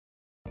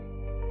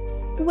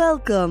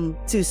Welcome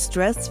to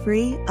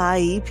Stress-Free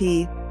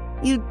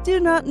IEP. You do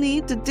not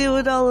need to do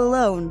it all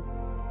alone.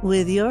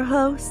 With your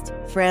host,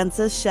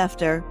 Frances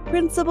Shefter,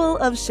 Principal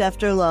of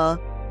Shefter Law.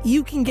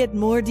 You can get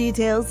more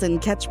details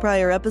and catch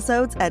prior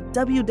episodes at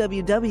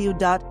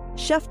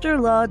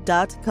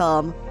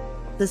www.shefterlaw.com.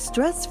 The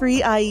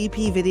Stress-Free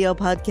IEP video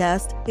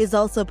podcast is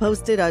also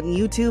posted on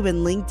YouTube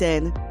and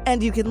LinkedIn,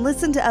 and you can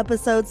listen to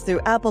episodes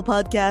through Apple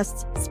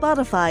Podcasts,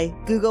 Spotify,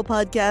 Google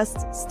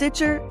Podcasts,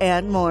 Stitcher,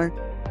 and more.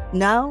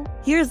 Now,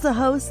 here's the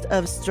host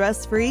of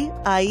Stress-Free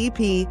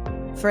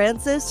IEP,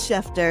 Frances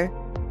Shefter.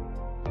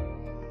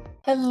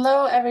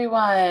 Hello,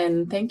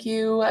 everyone. Thank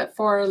you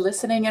for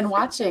listening and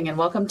watching, and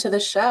welcome to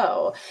the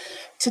show.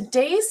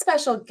 Today's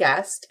special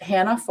guest,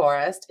 Hanna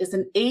Forrest, is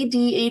an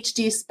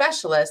ADHD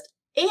specialist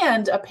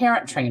and a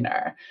parent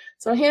trainer.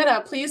 So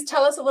Hanna, please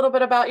tell us a little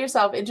bit about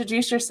yourself.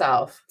 Introduce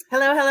yourself.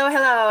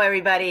 Hello,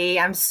 everybody.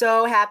 I'm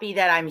so happy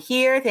that I'm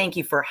here. Thank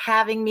you for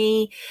having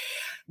me.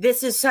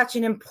 This is such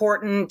an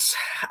important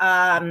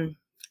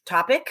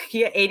topic,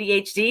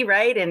 ADHD,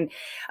 right? And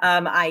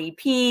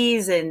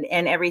IEPs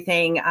and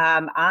everything.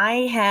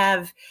 I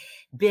have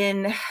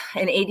been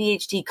an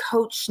ADHD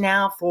coach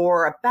now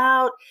for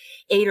about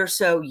 8 or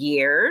so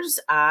years.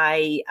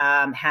 I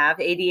have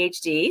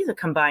ADHD, the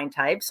combined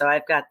type, so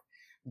I've got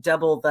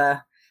double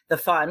the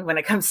fun when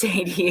it comes to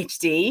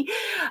ADHD.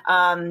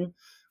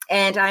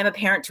 And I'm a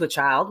parent to a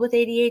child with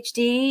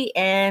ADHD,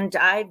 and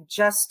I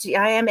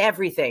am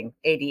everything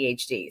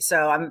ADHD.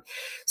 So I'm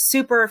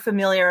super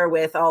familiar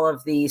with all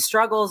of the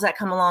struggles that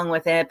come along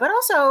with it, but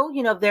also,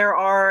 there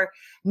are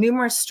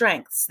numerous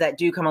strengths that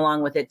do come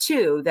along with it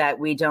too, that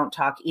we don't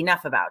talk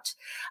enough about.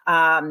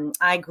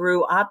 I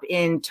grew up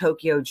in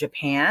Tokyo,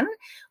 Japan,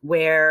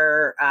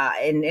 where,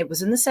 and it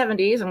was in the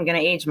 70s, I'm going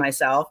to age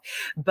myself,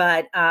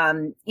 but,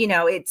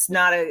 it's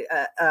not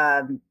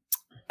a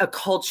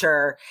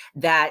culture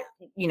that,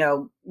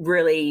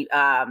 really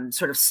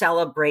sort of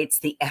celebrates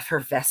the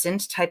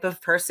effervescent type of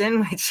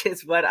person, which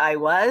is what I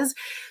was.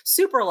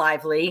 Super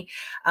lively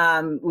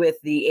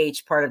with the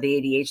H part of the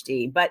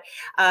ADHD. But,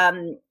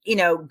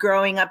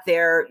 growing up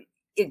there,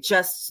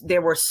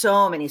 there were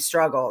so many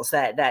struggles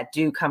that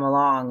do come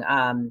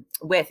along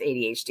with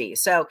ADHD.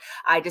 So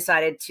I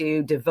decided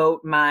to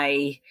devote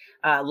my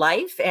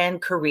life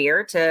and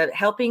career to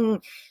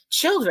helping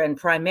children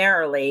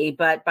primarily,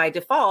 but by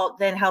default,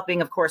 then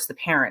helping, of course, the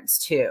parents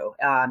too,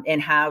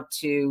 in how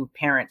to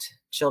parent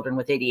children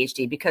with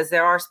ADHD, because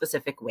there are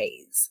specific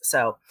ways.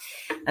 So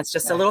that's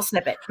just a little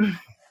snippet.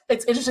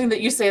 It's interesting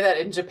that you say that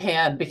in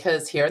Japan,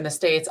 because here in the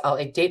States, I'll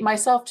date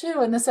myself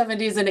too, in the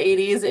 70s and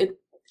 80s,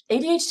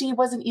 ADHD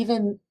wasn't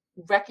even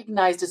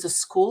recognized as a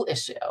school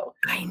issue.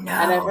 I know.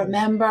 And I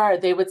remember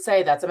they would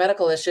say that's a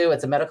medical issue.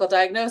 It's a medical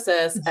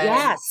diagnosis. And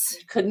yes.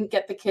 You couldn't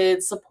get the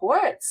kids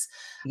supports.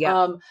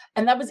 Yeah.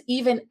 And that was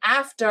even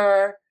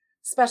after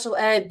special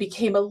ed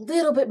became a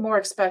little bit more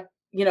acceptable.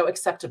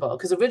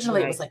 Because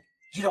originally It was like,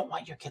 you don't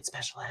want your kid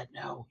special ed.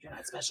 No, you're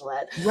not special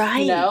ed.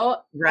 Right.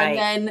 Right.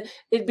 And then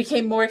it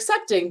became more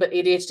accepting, but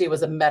ADHD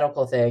was a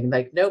medical thing.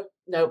 Like, nope,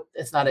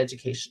 it's not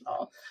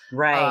educational.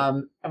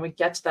 Right. And we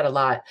get to that a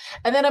lot.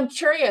 And then I'm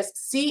curious,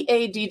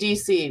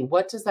 CADDC,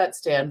 what does that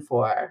stand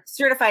for?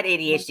 Certified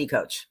ADHD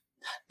coach.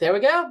 There we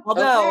go.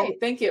 Although, okay,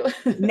 thank you.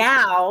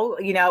 Now,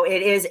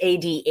 it is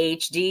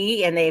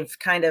ADHD, and they've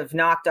kind of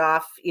knocked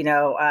off,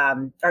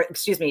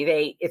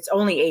 it's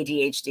only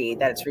ADHD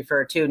that it's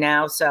referred to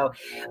now. So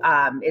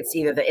it's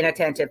either the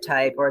inattentive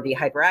type or the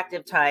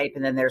hyperactive type,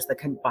 and then there's the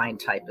combined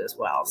type as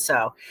well.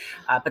 So,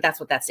 but that's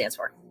what that stands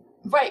for.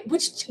 Right.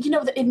 Which,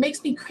 it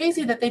makes me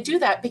crazy that they do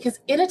that, because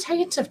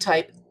inattentive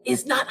type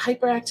is not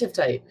hyperactive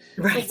type.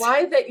 Right. So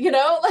why that,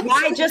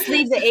 why just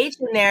leave the H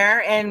in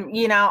there? And,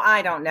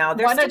 I don't know.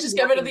 Why not just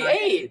get rid of the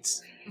H?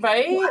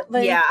 Right?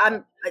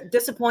 I'm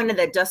disappointed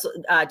that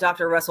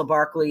Dr. Russell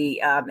Barkley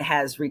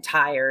has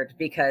retired,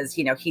 because,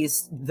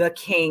 he's the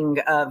king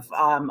of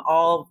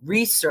all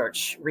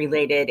research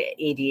related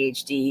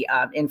ADHD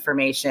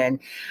information.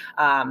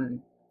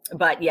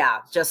 But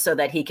just so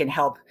that he can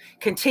help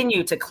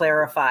continue to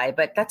clarify,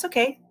 but that's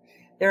okay.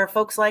 There are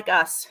folks like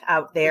us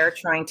out there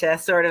trying to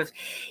sort of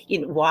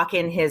walk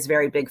in his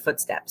very big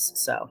footsteps.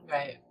 So,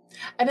 right.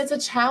 And it's a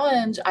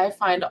challenge I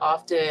find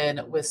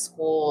often with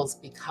schools,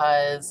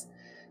 because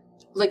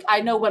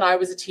I know when I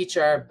was a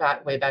teacher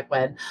way back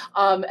when,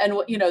 and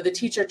the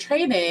teacher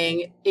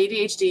training,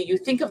 ADHD, you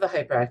think of the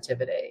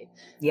hyperactivity.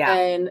 Yeah.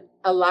 And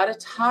a lot of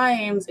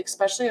times,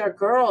 especially our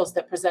girls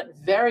that present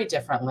very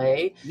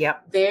differently,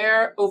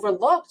 they're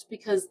overlooked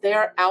because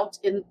they're out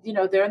in,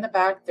 they're in the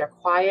back, they're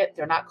quiet,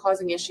 they're not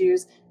causing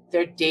issues.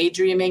 They're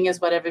daydreaming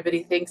is what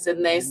everybody thinks.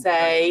 And they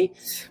say,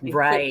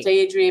 right, quit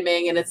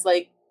daydreaming. And it's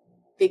like,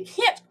 they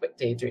can't quit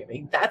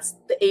daydreaming. That's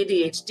the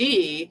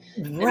ADHD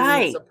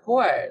right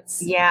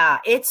supports. Yeah,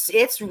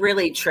 it's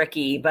really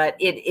tricky, but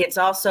it's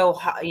also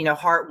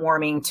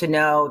heartwarming to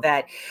know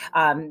that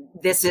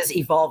this is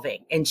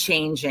evolving and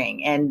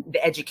changing, and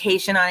the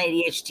education on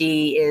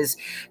ADHD is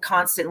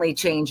constantly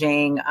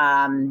changing.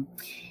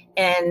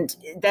 and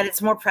that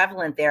it's more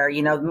prevalent there.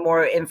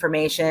 More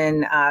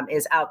information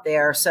is out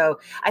there. So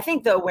I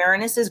think the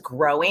awareness is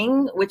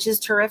growing, which is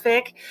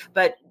terrific.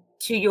 But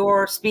to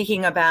your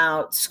speaking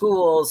about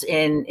schools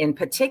in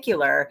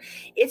particular,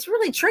 it's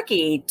really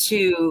tricky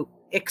to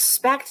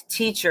expect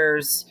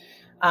teachers.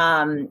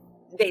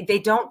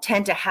 They don't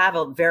tend to have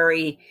a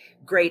very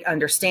great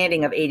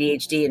understanding of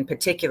ADHD in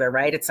particular,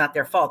 right? It's not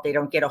their fault. They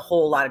don't get a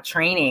whole lot of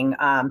training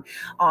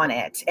on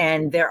it.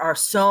 And there are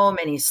so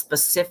many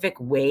specific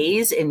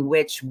ways in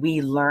which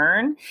we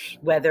learn,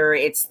 whether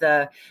it's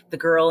the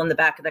girl in the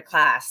back of the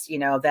class,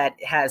 that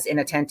has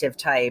inattentive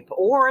type,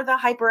 or the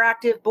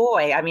hyperactive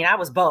boy. I mean, I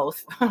was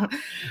both.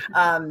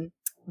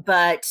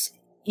 But,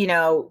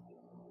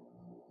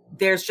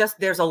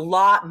 there's a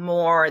lot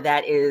more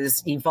that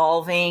is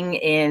evolving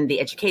in the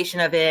education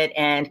of it.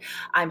 And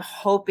I'm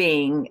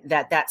hoping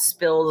that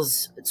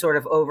spills sort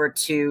of over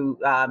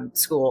to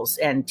schools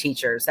and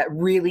teachers that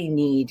really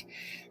need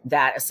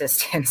that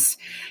assistance,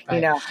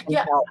 Right. and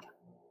help.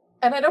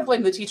 And I don't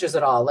blame the teachers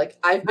at all. Like,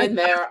 I've been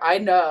there, I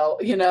know,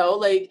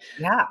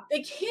 Yeah,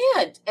 they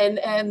can't.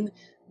 And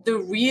the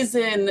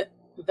reason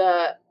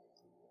the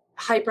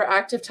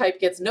hyperactive type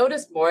gets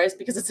noticed more is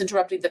because it's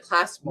interrupting the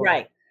class more.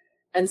 right.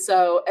 And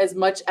so as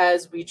much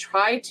as we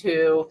try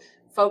to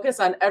focus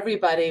on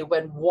everybody,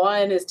 when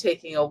one is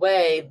taking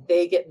away,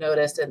 they get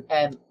noticed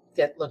and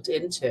get looked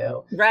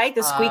into. Right.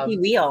 The squeaky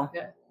wheel.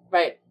 Yeah,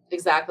 right.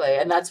 Exactly.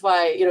 And that's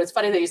why, it's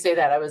funny that you say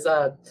that. I was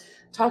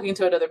talking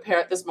to another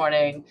parent this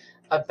morning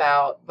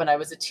about when I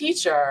was a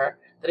teacher,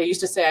 that I used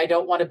to say, I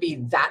don't want to be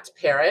that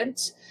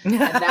parent. And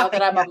now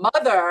that I'm a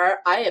mother,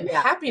 I am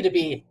happy to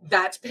be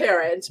that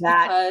parent,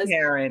 because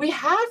we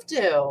have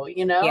to,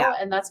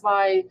 and that's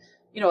why,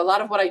 a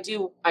lot of what I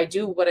do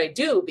what I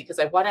do because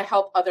I want to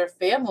help other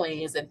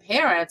families and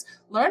parents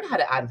learn how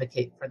to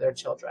advocate for their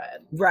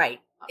children. Right.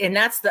 And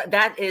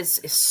that is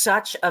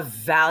such a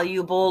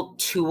valuable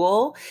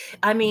tool.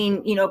 I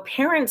mean,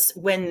 parents,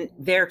 when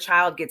their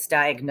child gets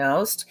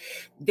diagnosed,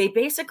 they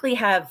basically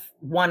have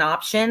one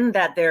option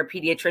that their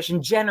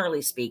pediatrician,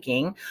 generally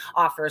speaking,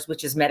 offers,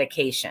 which is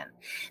medication.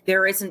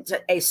 There isn't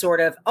a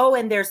sort of,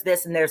 and there's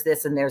this, and there's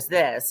this, and there's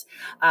this,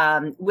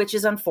 which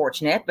is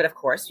unfortunate. But of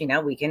course,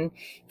 we can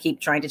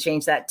keep trying to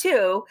change that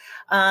too.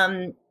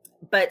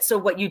 But so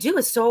what you do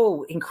is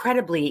so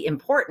incredibly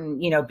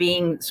important,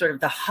 being sort of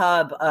the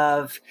hub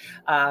of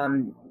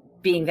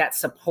being that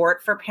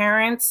support for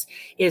parents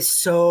is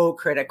so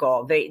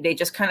critical. They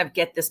just kind of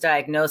get this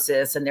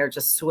diagnosis and they're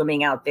just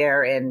swimming out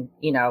there in,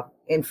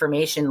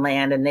 information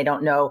land, and they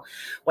don't know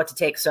what to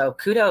take. So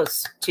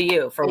kudos to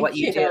you for what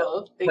you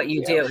do.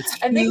 It's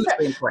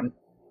hugely important.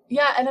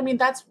 Yeah. And I mean,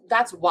 that's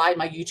why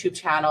my YouTube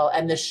channel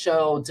and the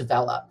show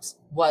developed,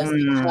 was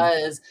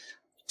because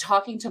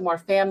talking to more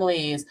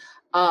families.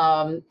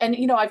 And,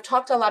 I've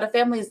talked to a lot of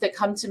families that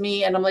come to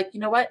me and I'm like, you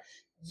know what?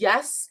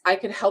 Yes, I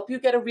could help you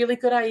get a really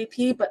good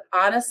IEP, but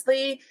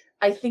honestly,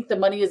 I think the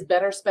money is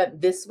better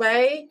spent this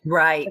way.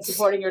 Right.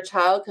 Supporting your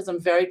child, because I'm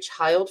very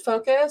child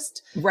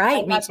focused.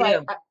 Right. Me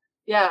too.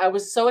 I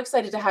was so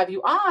excited to have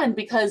you on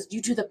because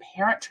you do the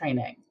parent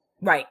training.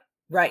 Right.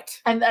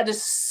 Right. And that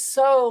is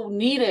so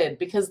needed,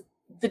 because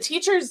the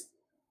teachers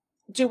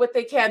do what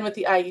they can with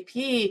the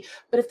IEP,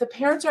 but if the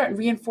parents aren't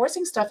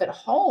reinforcing stuff at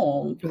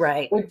home,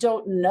 right, or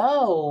don't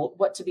know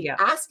what to be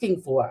asking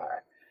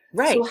for,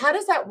 right. So how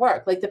does that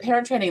work? Like the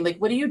parent training, like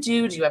what do you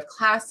do? Do you have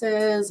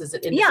classes? Is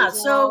it individual? Yeah,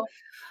 so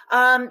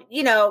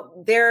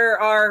there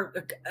are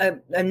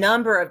a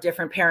number of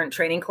different parent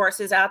training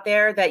courses out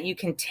there that you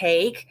can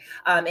take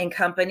in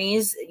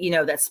companies,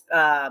 that's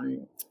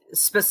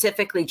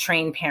specifically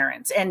train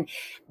parents. And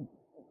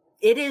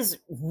it is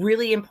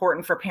really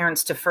important for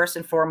parents to first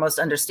and foremost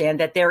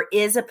understand that there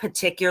is a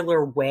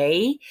particular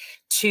way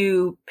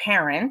to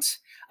parent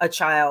a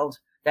child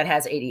that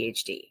has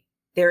ADHD.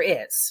 There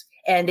is,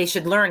 and they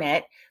should learn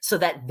it so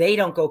that they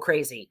don't go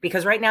crazy,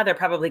 because right now they're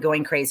probably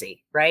going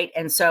crazy. Right.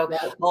 And so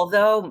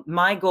although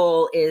my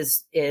goal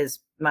is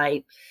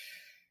my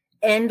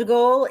end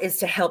goal is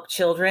to help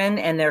children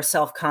and their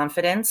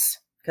self-confidence,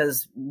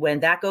 because when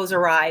that goes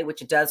awry,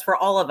 which it does for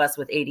all of us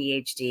with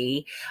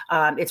ADHD,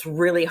 it's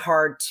really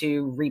hard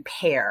to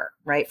repair,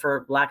 right?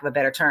 For lack of a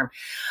better term.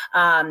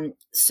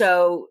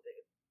 So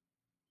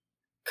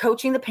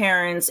coaching the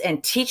parents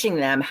and teaching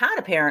them how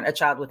to parent a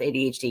child with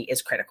ADHD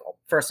is critical,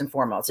 first and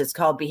foremost. It's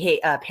called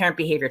parent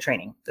behavior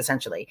training,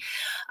 essentially.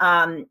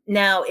 Now,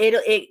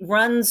 it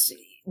runs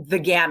the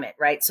gamut,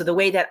 right? So the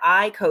way that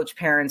I coach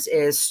parents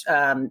is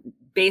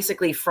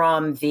basically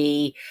from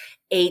the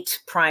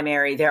 8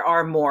 primary, there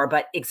are more,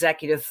 but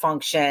executive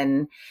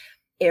function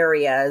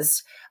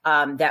areas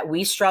that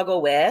we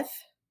struggle with.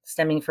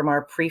 stemming from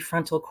our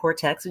prefrontal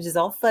cortex, which is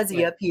all fuzzy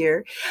Right. up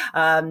here.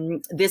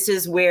 This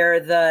is where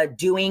the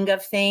doing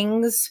of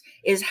things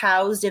is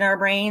housed in our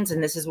brains.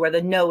 And this is where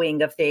the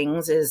knowing of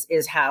things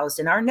is housed.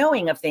 And our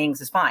knowing of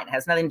things is fine. It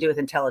has nothing to do with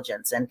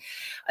intelligence. And,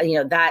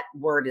 that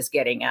word is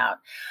getting out.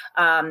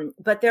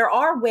 But there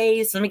are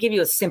ways. Let me give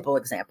you a simple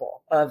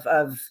example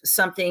of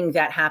something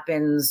that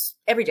happens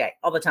every day,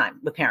 all the time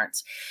with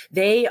parents.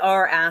 They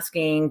are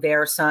asking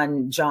their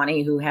son,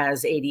 Johnny, who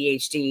has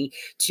ADHD,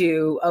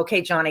 to,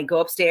 okay, Johnny, go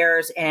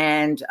upstairs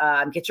and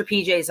get your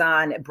PJs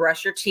on,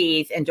 brush your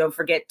teeth, and don't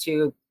forget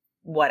to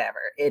whatever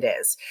it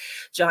is.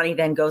 Johnny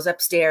then goes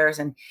upstairs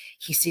and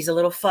he sees a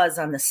little fuzz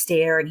on the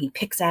stair and he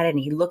picks at it and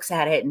he looks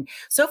at it. And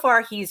so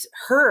far he's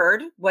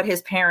heard what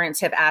his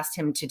parents have asked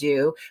him to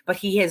do, but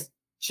he has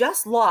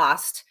just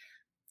lost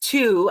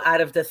 2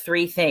 out of the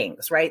 3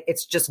 things, right?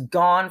 It's just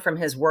gone from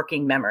his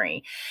working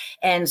memory.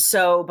 And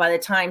so by the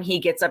time he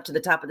gets up to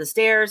the top of the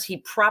stairs, he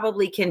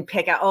probably can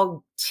pick out,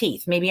 oh,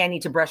 teeth. Maybe I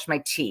need to brush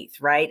my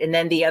teeth, right? And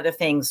then the other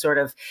things sort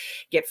of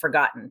get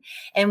forgotten.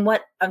 And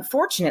what,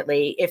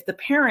 unfortunately, if the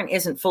parent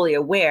isn't fully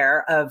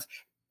aware of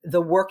the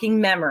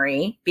working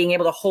memory, being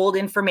able to hold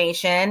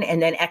information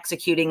and then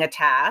executing a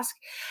task,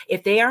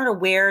 if they aren't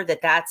aware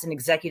that that's an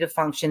executive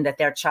function that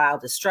their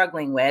child is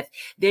struggling with,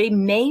 they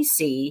may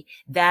see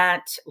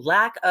that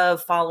lack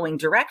of following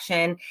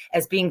direction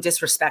as being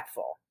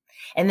disrespectful.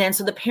 And then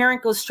so the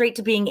parent goes straight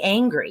to being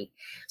angry.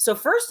 So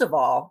first of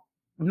all,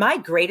 my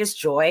greatest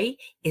joy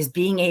is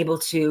being able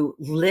to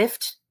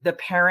lift the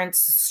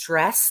parent's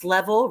stress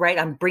level, right?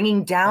 I'm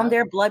bringing down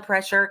their blood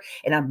pressure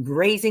and I'm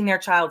raising their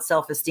child's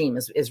self-esteem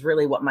is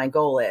really what my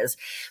goal is,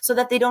 so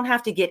that they don't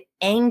have to get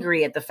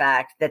angry at the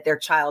fact that their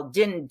child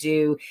didn't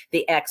do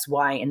the X,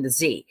 Y, and the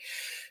Z.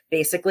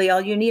 Basically,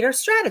 all you need are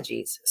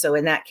strategies. So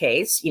in that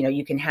case,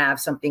 you can have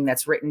something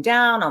that's written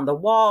down on the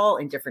wall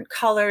in different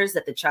colors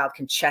that the child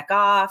can check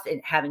off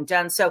and having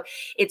done. So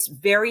it's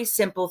very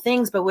simple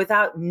things, but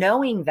without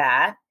knowing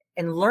that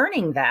and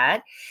learning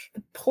that,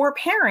 the poor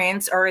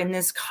parents are in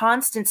this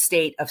constant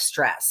state of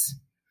stress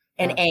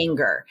and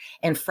anger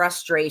and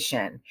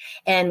frustration.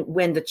 And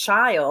when the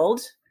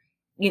child,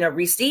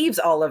 receives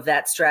all of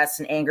that stress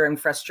and anger and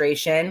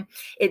frustration,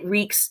 it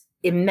wreaks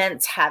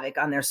immense havoc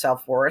on their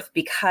self-worth,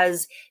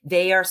 because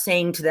they are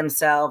saying to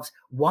themselves,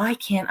 why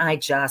can't I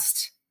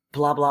just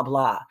blah, blah,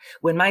 blah?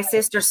 When my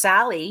sister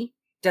Sally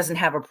doesn't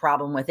have a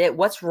problem with it,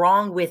 what's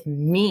wrong with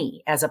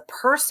me as a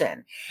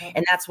person?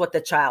 And that's what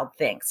the child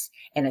thinks.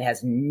 And it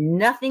has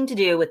nothing to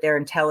do with their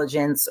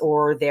intelligence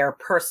or their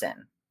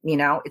person.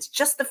 It's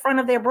just the front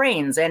of their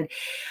brains. And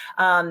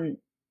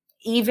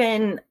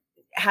even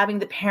having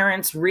the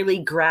parents really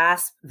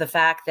grasp the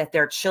fact that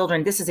their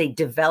children, this is a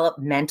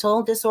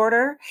developmental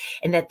disorder,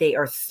 and that they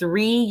are up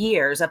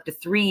to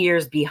 3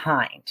 years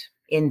behind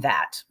in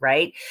that,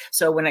 right?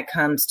 So when it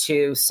comes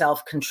to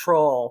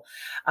self-control,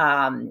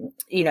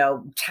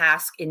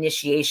 task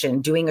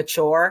initiation, doing a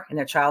chore, and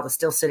their child is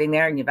still sitting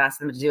there and you've asked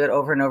them to do it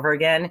over and over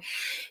again,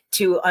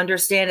 to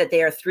understand that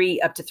they are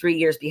up to 3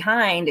 years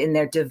behind in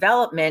their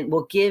development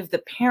will give the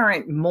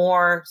parent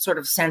more sort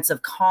of sense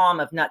of calm,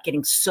 of not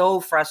getting so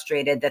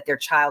frustrated that their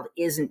child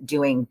isn't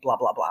doing blah,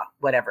 blah, blah,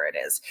 whatever it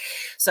is.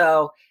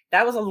 So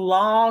that was a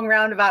long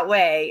roundabout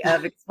way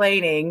of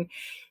explaining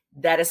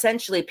that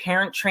essentially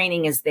parent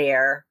training is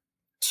there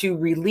to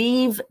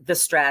relieve the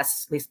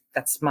stress. At least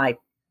that's my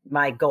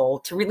goal,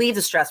 to relieve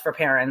the stress for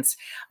parents,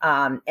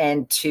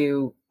 and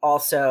to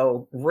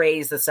also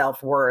raise the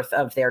self-worth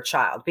of their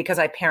child, because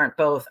I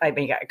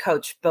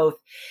coach both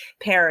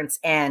parents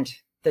and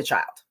the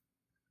child.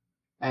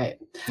 Right.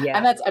 Yeah.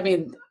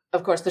 And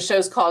of course, the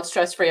show's called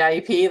Stress-Free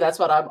IEP. That's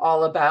what I'm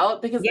all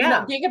about, because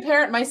being a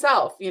parent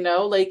myself,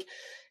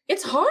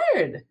 it's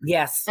hard.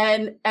 Yes.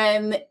 And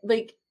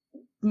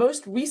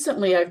most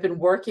recently I've been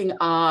working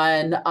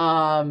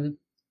on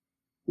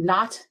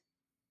not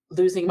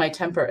losing my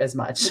temper as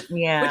much.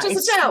 Yeah. Which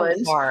is a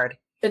challenge. So hard.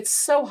 It's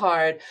so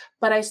hard.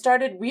 But I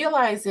started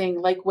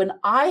realizing, when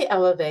I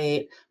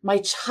elevate, my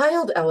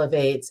child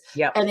elevates.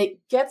 Yep. And it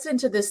gets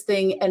into this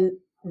thing, and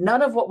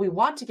none of what we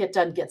want to get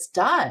done gets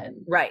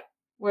done. Right.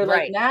 Where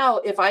now,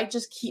 if I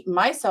just keep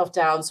myself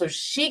down, so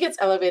she gets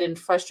elevated and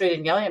frustrated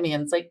and yelling at me,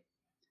 and it's like,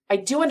 I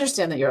do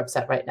understand that you're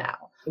upset right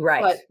now.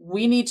 Right. But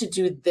we need to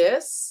do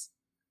this,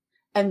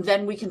 and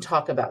then we can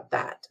talk about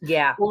that.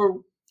 Yeah.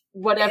 Or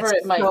whatever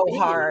it might be. So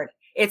hard.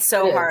 It's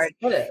so hard.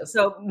 It is.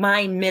 So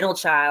my middle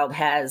child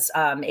has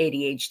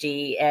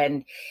ADHD,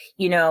 and,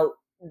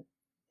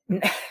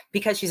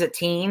 because she's a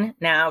teen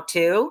now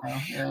too,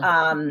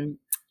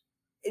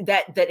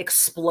 that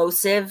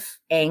explosive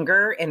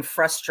anger and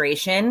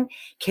frustration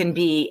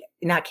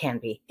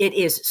it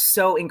is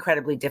so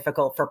incredibly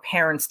difficult for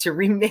parents to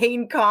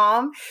remain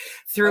calm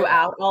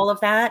throughout all of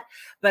that.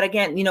 But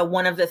again,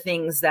 one of the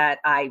things that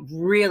I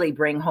really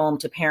bring home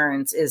to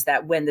parents is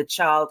that when the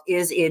child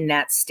is in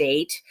that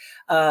state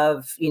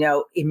of,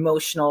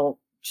 emotional,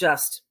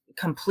 just,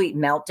 complete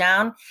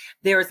meltdown,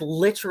 there's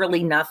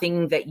literally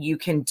nothing that you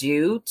can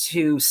do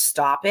to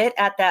stop it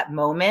at that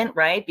moment,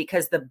 right?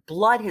 Because the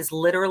blood has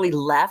literally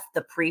left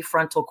the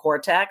prefrontal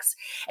cortex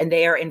and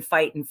they are in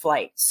fight and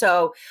flight.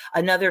 So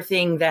another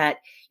thing that,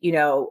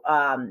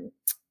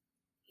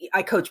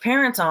 I coach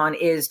parents on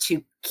is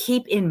to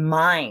keep in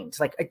mind,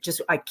 like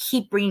I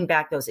keep bringing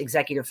back those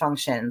executive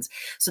functions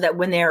so that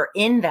when they're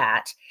in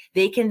that,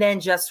 they can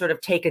then just sort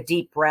of take a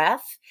deep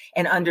breath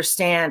and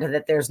understand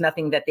that there's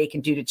nothing that they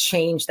can do to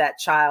change that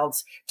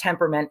child's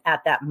temperament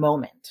at that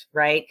moment,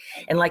 right?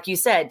 And like you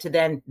said, to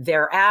then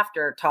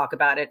thereafter talk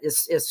about it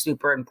is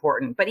super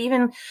important. But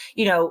even,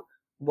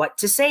 what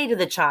to say to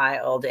the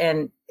child.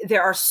 And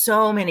there are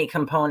so many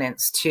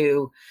components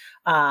to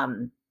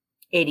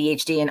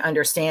ADHD and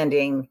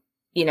understanding,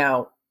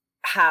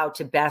 how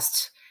to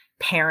best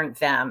parent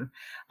them.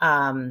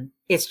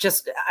 It's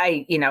just,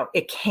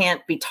 it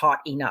can't be taught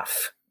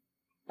enough.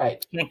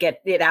 Right. Can't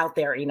get it out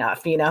there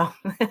enough, Yeah.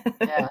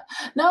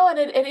 No, and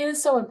it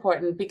is so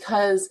important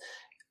because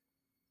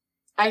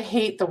I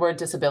hate the word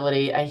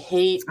disability. I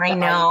hate the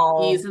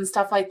IEPs and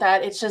stuff like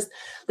that. It's just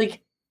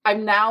like,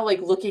 I'm now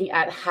like looking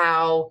at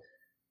how,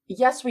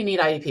 yes, we need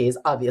IEPs,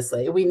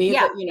 obviously. We need,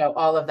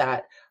 all of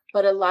that.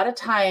 But a lot of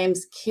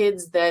times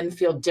kids then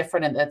feel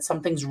different and that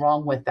something's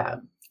wrong with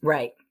them.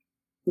 Right.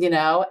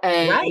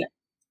 And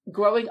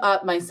growing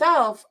up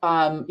myself,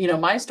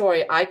 my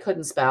story, I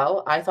couldn't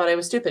spell. I thought I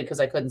was stupid because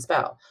I couldn't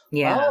spell.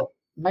 Yeah. Well,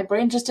 my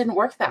brain just didn't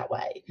work that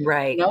way.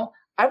 Right.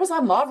 I was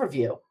on law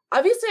review.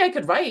 Obviously I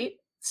could write.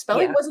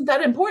 Spelling wasn't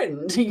that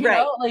important,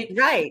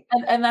 Right.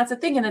 And that's the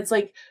thing. And it's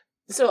like,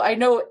 so I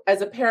know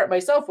as a parent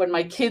myself, when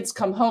my kids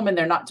come home and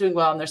they're not doing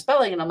well in their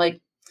spelling, and I'm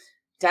like,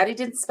 Daddy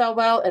didn't spell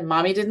well and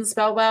Mommy didn't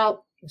spell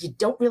well, you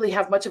don't really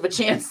have much of a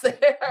chance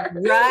there.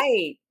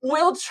 Right.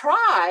 We'll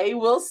try,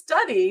 we'll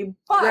study,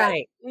 but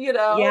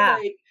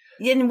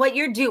And what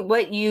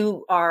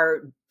you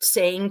are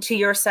saying to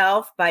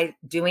yourself by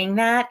doing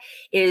that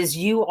is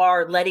you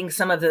are letting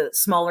some of the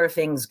smaller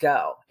things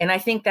go. And I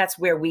think that's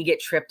where we get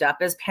tripped up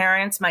as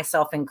parents,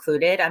 myself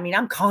included. I mean,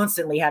 I'm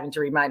constantly having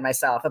to remind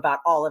myself about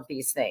all of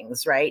these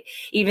things, right?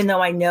 Even though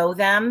I know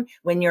them,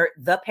 when you're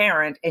the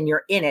parent and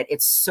you're in it,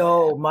 it's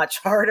so much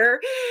harder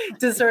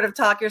to sort of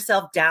talk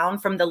yourself down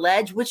from the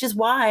ledge, which is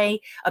why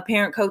a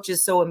parent coach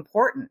is so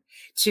important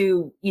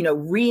to,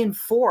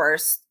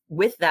 reinforce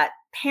with that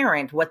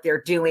parent what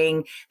they're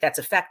doing that's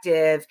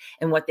effective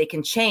and what they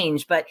can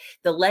change. But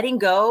the letting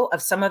go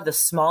of some of the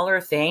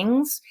smaller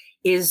things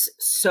is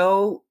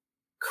so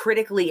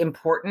critically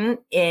important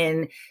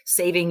in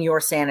saving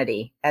your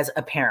sanity as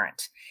a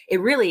parent.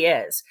 It really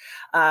is.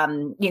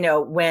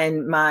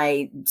 When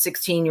my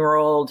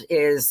 16-year-old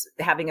is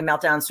having a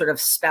meltdown, sort of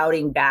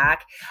spouting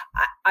back,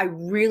 I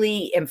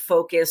really am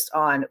focused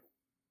on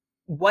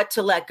what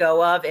to let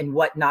go of and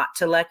what not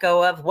to let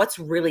go of, what's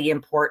really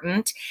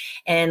important.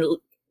 And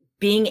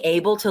being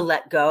able to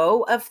let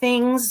go of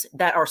things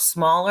that are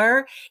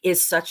smaller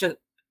is such an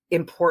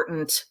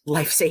important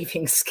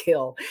life-saving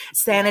skill,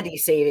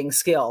 sanity-saving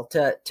skill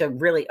to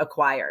really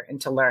acquire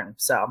and to learn.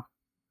 So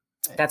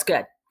that's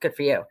good. Good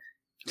for you.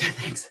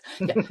 Thanks.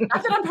 Yeah. Not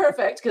that I'm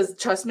perfect, because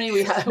trust me,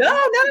 we have none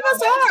of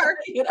us are.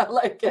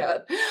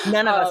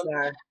 None of us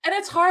are. And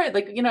it's hard.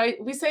 Like,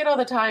 we say it all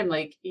the time,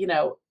 like,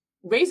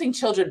 raising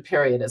children,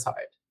 period, is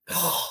hard.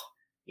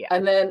 Yeah.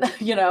 And then,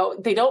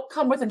 they don't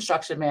come with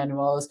instruction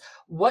manuals.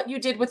 What you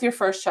did with your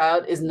first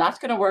child is not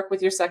going to work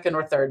with your second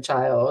or third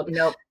child.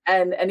 Nope.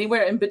 And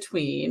anywhere in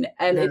between.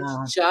 And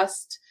it's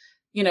just,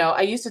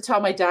 I used to tell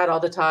my dad all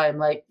the time,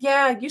 like,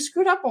 yeah, you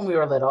screwed up when we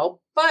were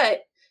little,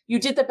 but you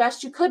did the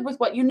best you could with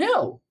what you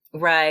knew.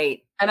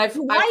 Right. And I've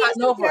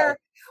gotten over it.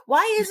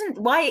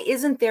 Why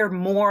isn't there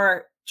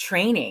more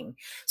training?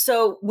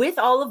 So with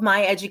all of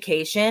my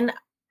education,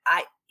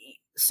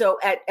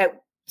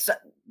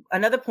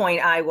 another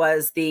point, I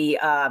was the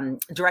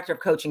director of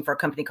coaching for a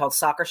company called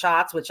Soccer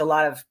Shots, which a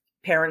lot of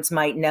parents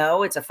might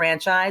know. It's a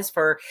franchise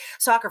for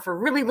soccer for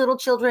really little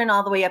children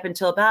all the way up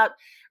until about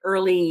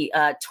early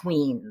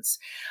tweens.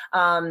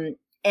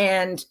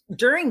 And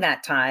during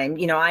that time,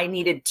 I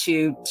needed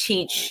to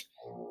teach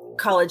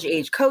college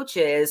age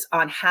coaches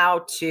on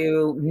how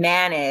to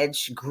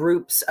manage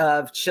groups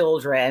of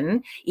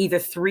children, either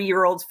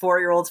 3-year-olds,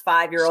 4-year-olds,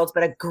 5-year-olds,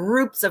 but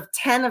groups of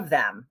 10 of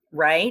them,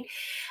 right?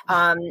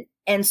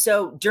 And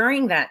so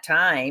during that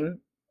time,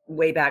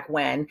 way back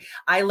when,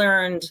 I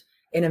learned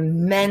an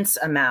immense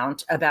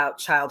amount about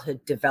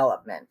childhood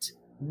development,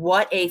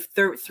 what a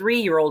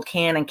 3-year-old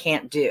can and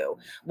can't do,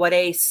 what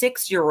a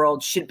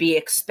 6-year-old should be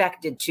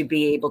expected to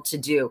be able to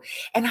do.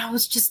 And I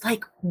was just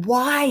like,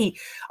 why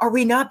are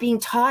we not being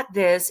taught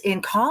this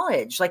in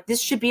college? Like,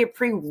 this should be a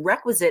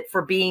prerequisite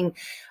for being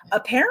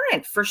a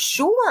parent, for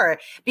sure,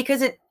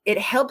 because it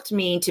helped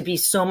me to be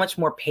so much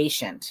more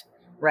patient.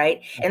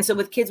 Right. And so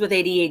with kids with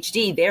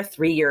ADHD, they're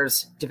 3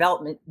 years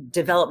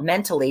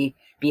developmentally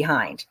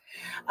behind.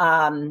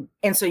 And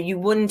so you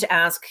wouldn't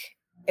ask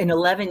an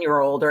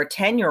 11-year-old or a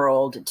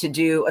 10-year-old to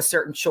do a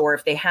certain chore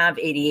if they have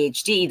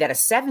ADHD that a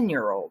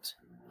 7-year-old,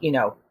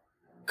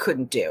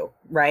 couldn't do,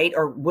 right?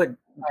 Or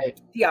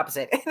the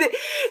opposite.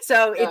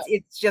 So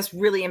it's just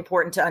really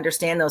important to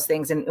understand those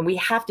things. And we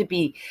have to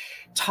be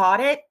taught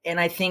it. And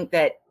I think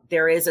that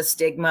there is a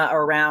stigma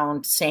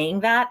around saying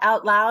that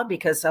out loud,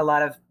 because a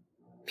lot of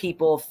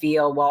people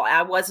feel, well,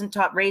 I wasn't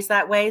raised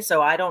that way,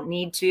 so I don't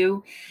need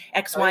to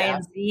X, Y,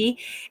 and Z.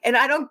 And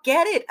I don't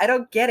get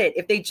it.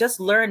 If they just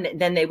learned,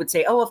 then they would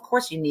say, oh, of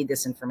course you need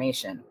this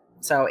information.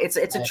 So it's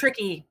a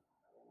tricky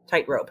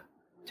tightrope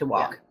to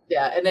walk.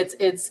 Yeah. And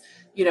it's,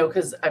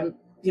 because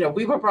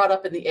we were brought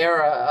up in the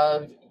era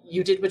of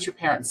you did what your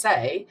parents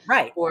say.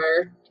 Right.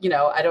 Or,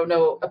 I don't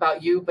know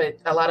about you, but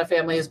a lot of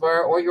families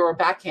were, or you were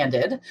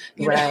backhanded,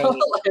 right.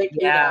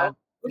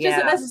 which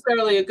isn't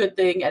necessarily a good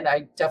thing. And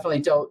I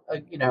definitely don't,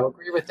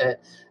 agree with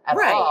it at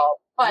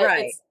all.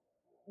 But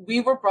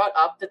we were brought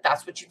up that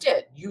that's what you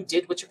did. You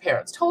did what your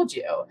parents told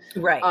you.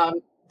 Right.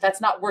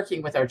 That's not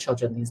working with our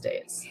children these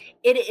days.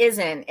 It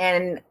isn't.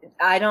 And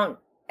I don't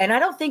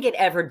think it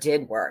ever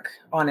did work,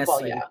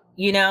 honestly.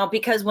 Well,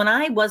 because when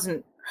I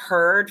wasn't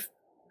heard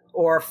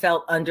or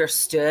felt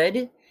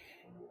understood,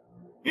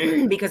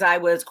 because I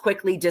was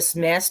quickly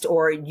dismissed,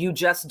 or you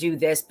just do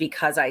this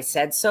because I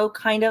said so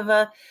kind of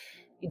a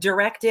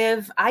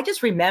directive, I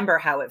just remember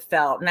how it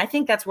felt. And I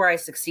think that's where I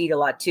succeed a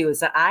lot too,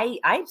 is that I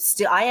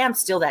am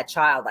still that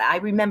child. I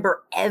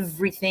remember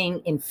everything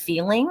in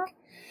feeling,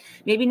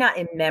 maybe not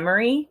in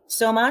memory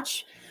so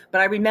much,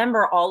 but I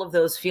remember all of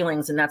those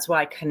feelings. And that's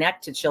why I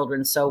connect to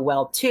children so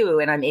well too.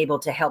 And I'm able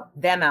to help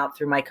them out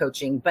through my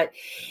coaching. But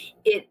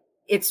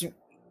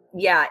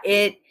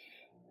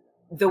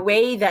the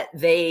way that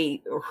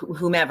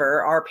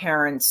whomever our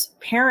parents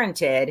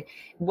parented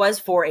was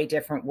for a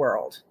different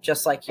world,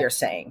 just like you're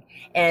saying.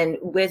 And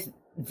with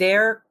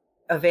their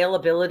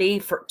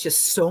availability to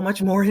so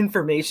much more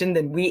information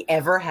than we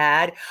ever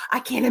had, I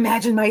can't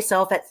imagine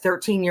myself at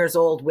 13 years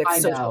old with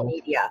social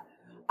media.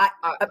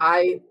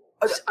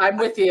 I'm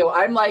with you.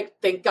 I'm like,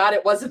 thank God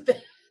it wasn't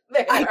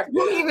there. I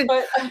don't even.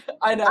 But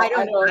I know. I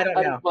don't know.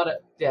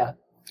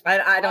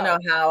 I don't know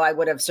how I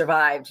would have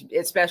survived,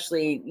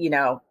 especially,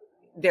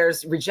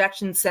 there's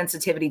rejection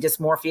sensitivity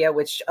dysmorphia,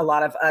 which a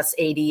lot of us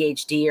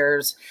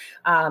ADHDers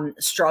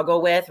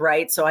struggle with,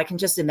 right? So I can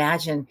just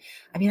imagine,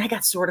 I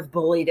got sort of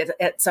bullied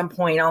at some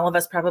point. All of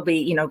us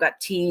probably, got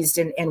teased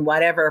and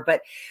whatever.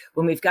 But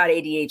when we've got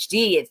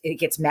ADHD, it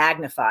gets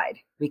magnified.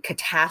 We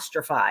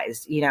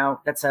catastrophize,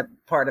 that's a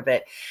part of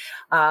it.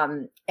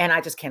 And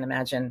I just can't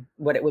imagine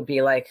what it would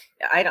be like.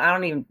 I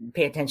don't even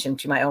pay attention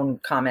to my own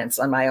comments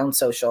on my own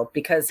social,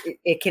 because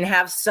it can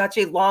have such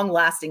a long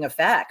lasting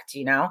effect,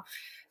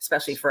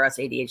 especially for us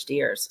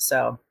ADHDers.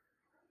 So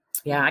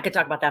yeah, I could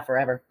talk about that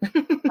forever.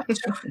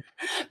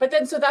 But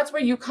then, so that's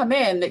where you come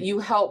in, that you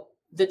help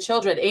the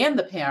children and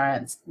the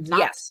parents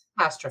not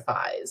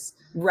catastrophize.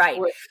 Right.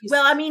 Well,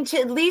 to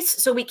at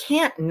least, so we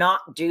can't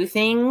not do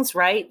things,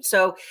 right?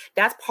 So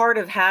that's part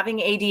of having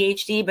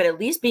ADHD, but at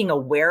least being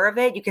aware of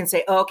it, you can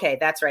say, okay,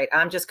 that's right.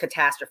 I'm just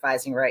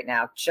catastrophizing right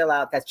now. Chill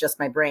out. That's just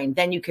my brain.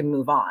 Then you can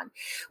move on.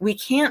 We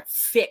can't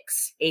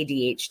fix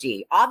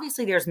ADHD.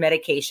 Obviously, there's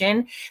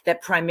medication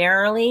that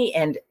primarily,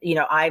 and,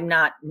 I'm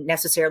not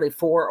necessarily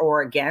for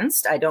or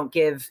against. I don't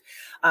give,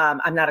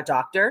 I'm not a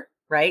doctor.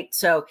 Right.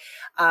 So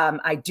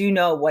I do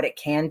know what it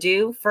can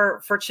do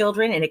for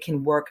children, and it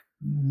can work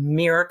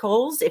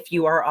miracles if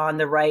you are on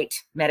the right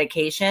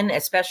medication,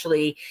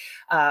 especially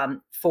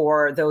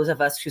for those of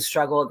us who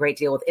struggle a great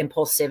deal with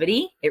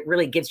impulsivity. It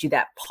really gives you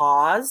that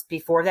pause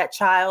before that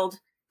child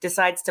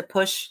decides to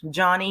push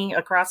Johnny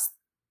across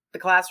the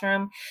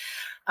classroom.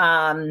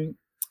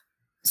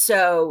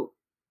 So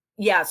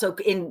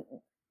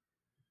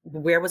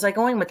where was I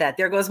going with that?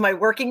 There goes my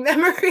working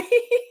memory.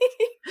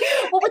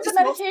 Well, with the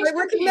medication, my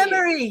working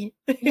memory.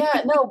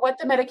 What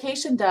the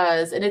medication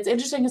does. And it's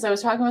interesting, because I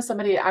was talking with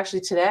somebody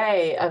actually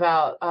today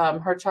about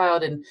her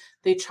child, and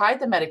they tried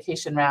the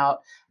medication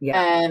route.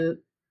 Yeah. And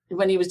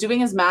when he was doing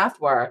his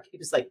math work, he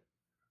was like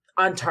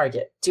on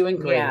target, doing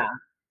great. Yeah.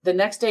 The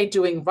next day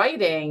doing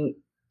writing,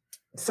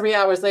 3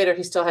 hours later,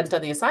 he still hadn't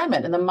done the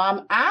assignment. And the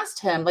mom asked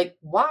him, like,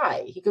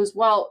 why? He goes,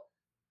 well,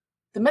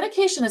 the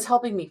medication is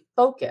helping me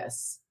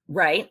focus.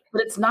 Right.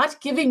 But it's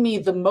not giving me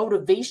the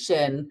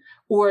motivation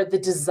or the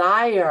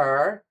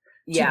desire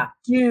to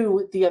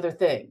do the other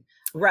thing.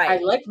 Right. I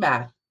like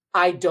math.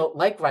 I don't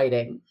like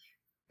writing.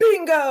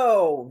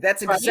 Bingo.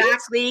 That's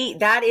exactly,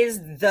 that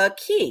is the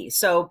key.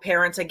 So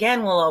parents,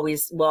 again, will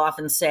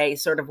often say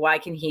sort of, why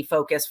can he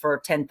focus for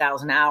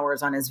 10,000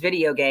 hours on his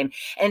video game?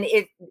 And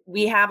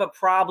we have a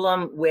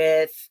problem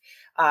with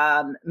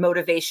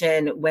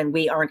motivation when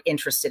we aren't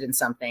interested in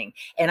something.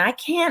 And I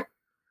can't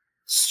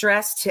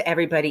stress to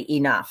everybody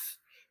enough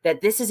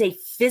that this is a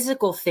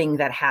physical thing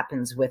that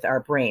happens with our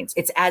brains.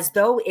 It's as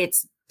though it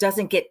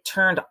doesn't get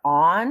turned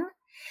on.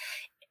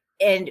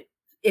 And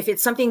if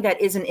it's something that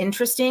isn't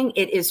interesting,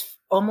 it is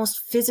almost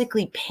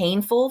physically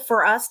painful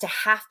for us to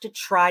have to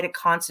try to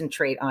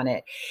concentrate on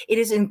it. It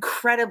is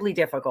incredibly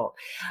difficult.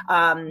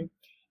 And,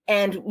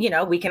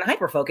 we can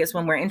hyperfocus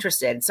when we're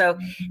interested. So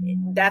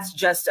that's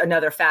just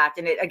another fact.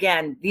 And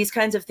again, these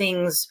kinds of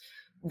things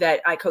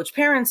that I coach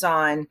parents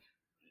on,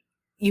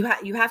 you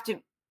have to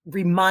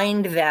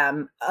remind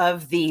them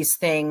of these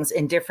things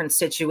in different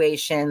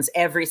situations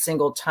every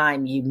single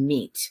time you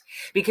meet,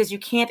 because you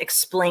can't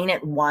explain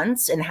it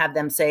once and have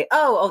them say,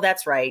 oh,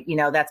 that's right.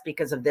 That's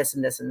because of this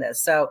and this and this.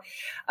 So,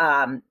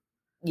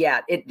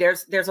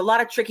 there's a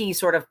lot of tricky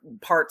sort of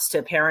parts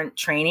to parent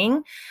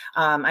training.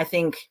 I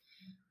think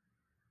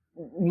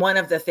one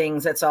of the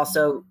things that's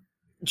also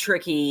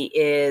tricky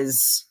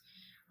is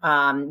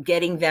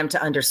getting them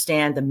to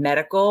understand the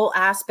medical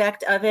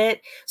aspect of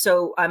it.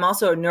 So I'm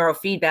also a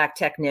neurofeedback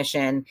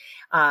technician.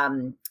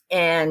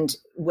 And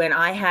when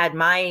I had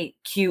my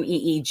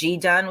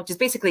QEEG done, which is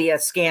basically a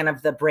scan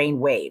of the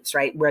brain waves,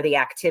 right, where the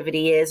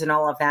activity is and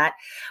all of that,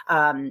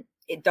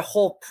 the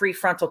whole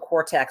prefrontal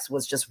cortex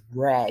was just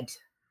red,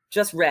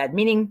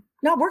 meaning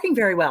not working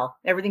very well.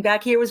 Everything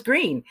back here was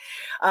green.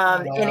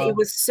 And it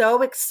was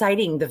so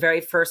exciting the very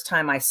first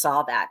time I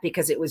saw that,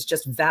 because it was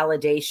just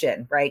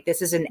validation, right?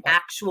 This is an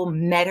actual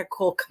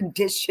medical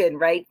condition,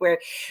 right? Where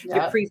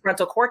your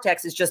prefrontal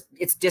cortex is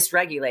it's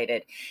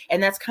dysregulated.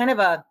 And that's kind of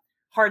a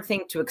hard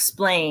thing to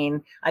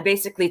explain. I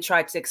basically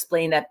tried to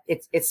explain that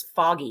it's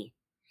foggy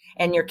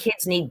and your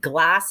kids need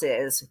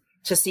glasses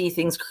to see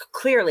things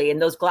clearly.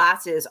 And those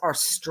glasses are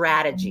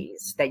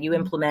strategies that you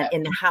implement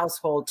in the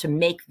household to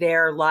make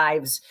their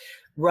lives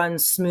run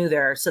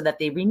smoother, so that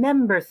they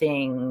remember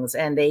things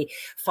and they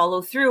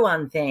follow through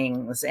on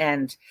things.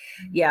 And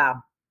I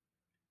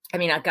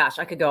mean, gosh,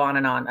 I could go on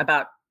and on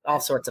about all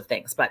sorts of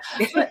things, but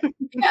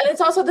it's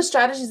also the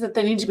strategies that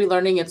they need to be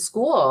learning at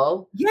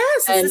school.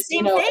 Yes, it's the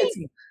same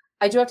thing.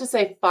 I do have to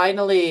say,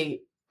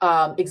 finally,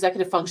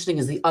 executive functioning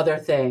is the other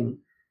thing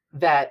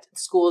that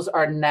schools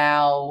are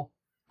now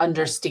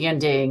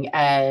understanding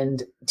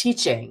and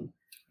teaching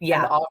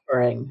and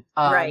offering.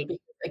 Right.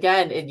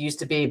 Again, it used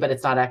to be, but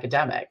it's not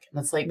academic.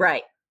 And it's like,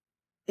 right.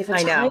 If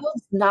a child's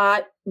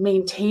not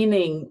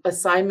maintaining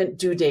assignment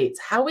due dates,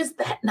 how is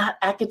that not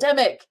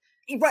academic?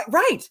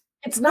 Right.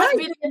 It's not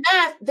reading and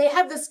math. They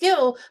have the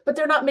skill, but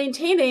they're not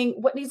maintaining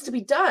what needs to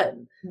be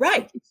done.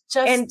 Right. It's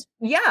just,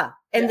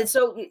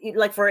 so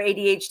like for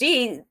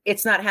ADHD,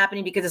 it's not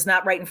happening because it's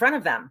not right in front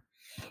of them.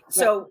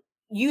 So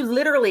you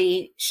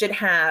literally should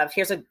have,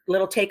 here's a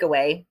little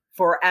takeaway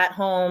for at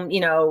home,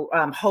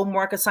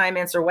 homework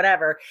assignments or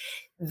whatever.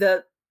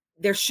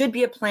 There should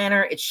be a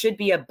planner. It should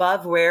be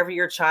above wherever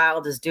your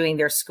child is doing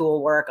their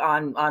schoolwork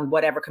on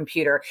whatever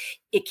computer.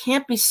 It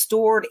can't be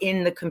stored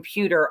in the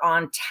computer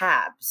on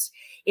tabs.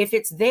 If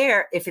it's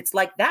there, if it's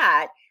like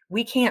that,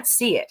 we can't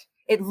see it.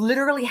 It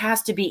literally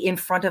has to be in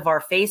front of our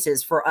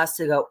faces for us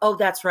to go, oh,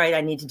 that's right,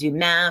 I need to do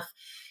math,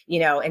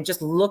 and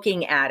just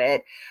looking at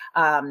it,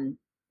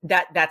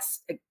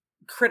 that's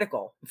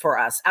critical for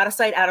us. Out of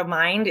sight, out of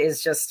mind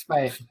is just,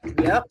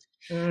 Yep.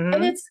 Mm-hmm.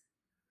 And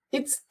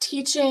it's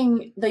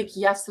teaching, like,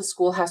 yes, the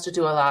school has to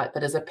do a lot,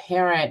 but as a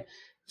parent,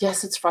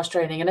 yes, it's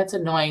frustrating and it's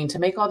annoying to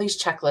make all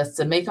these checklists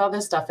and make all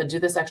this stuff and do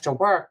this extra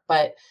work,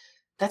 but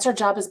that's our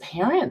job as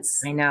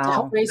parents. I know. To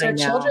help raise our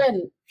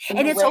children.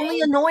 And it's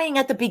only annoying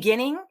at the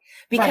beginning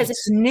because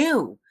it's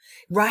new,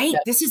 right?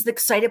 Yep. This is the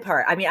excited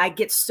part. I mean, I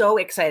get so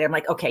excited. I'm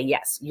like, okay,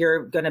 yes,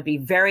 you're going to be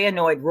very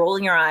annoyed,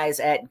 rolling your eyes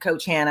at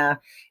Coach Hanna,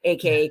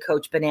 AKA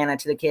Coach Banana,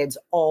 to the kids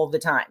all the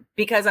time,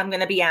 because I'm going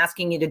to be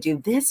asking you to do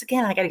this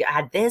again. I got to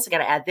add this. I got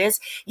to add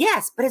this.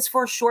 Yes, but it's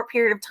for a short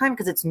period of time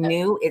because it's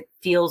new. It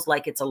feels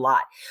like it's a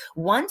lot.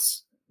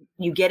 Once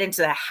you get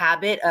into the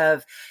habit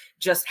of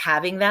just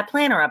having that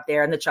planner up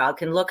there and the child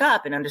can look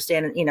up and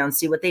understand, and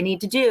see what they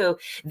need to do,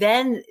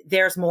 then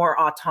there's more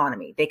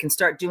autonomy. They can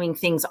start doing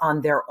things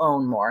on their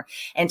own more.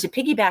 And to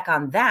piggyback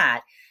on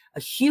that, a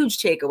huge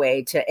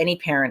takeaway to any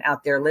parent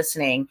out there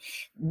listening,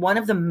 one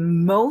of the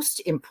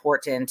most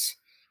important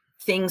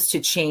things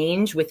to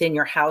change within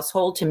your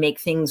household to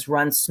make things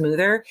run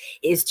smoother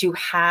is to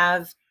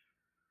have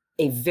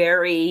a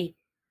very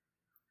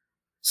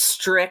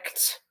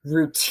strict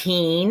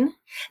routine,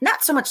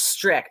 not so much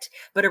strict,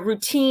 but a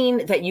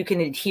routine that you can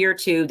adhere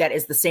to that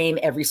is the same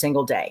every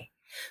single day.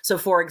 So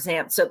for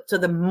example, so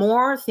the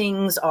more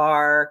things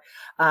are,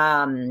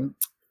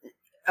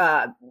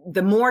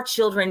 the more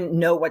children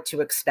know what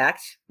to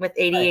expect with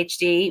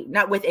ADHD,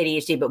 not with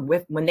ADHD, but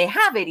when they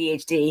have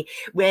ADHD,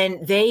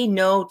 when they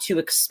know to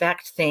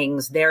expect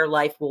things, their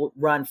life will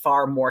run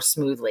far more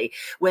smoothly.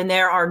 When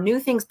there are new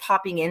things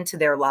popping into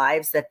their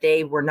lives that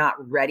they were not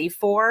ready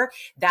for,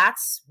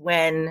 that's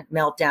when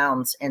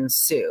meltdowns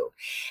ensue.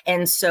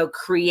 And so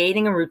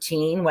creating a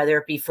routine, whether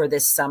it be for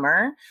this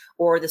summer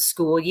or the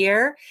school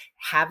year,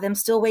 have them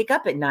still wake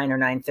up at 9 or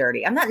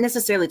 9:30. I'm not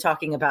necessarily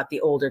talking about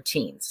the older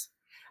teens.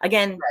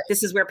 Again,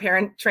 this is where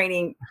parent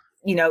training,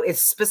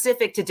 is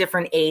specific to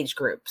different age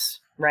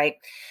groups, right?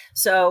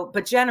 So,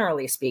 but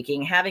generally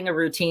speaking, having a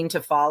routine to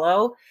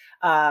follow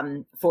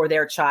for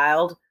their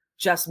child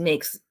just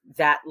makes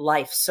that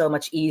life so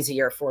much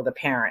easier for the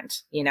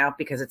parent,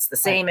 because it's the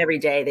same every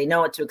day. They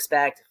know what to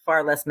expect,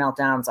 far less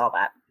meltdowns, all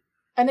that.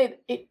 And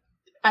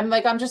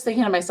I'm just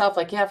thinking to myself,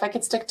 like, yeah, if I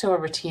could stick to a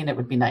routine, it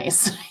would be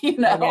nice,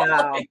 Even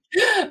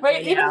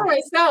for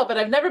myself. But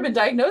I've never been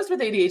diagnosed with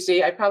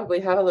ADHD. I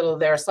probably have a little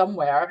there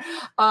somewhere.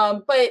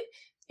 But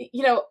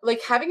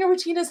like having a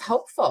routine is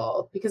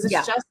helpful because it's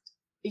Yeah. just,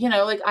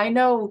 like I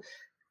know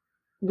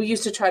we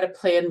used to try to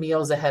plan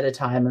meals ahead of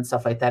time and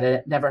stuff like that, and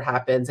it never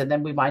happens. And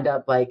then we wind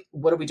up like,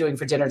 what are we doing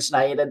for dinner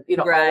tonight? And, all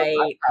of that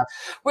Right. stuff.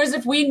 Whereas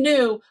if we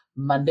knew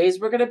Mondays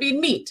were going to be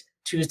meat,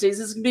 Tuesdays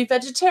is going to be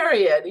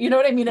vegetarian, you know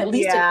what I mean? At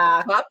least Yeah.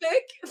 a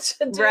topic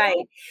to do.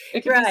 Right.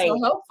 It can be so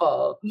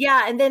helpful.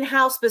 Yeah. And then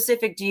how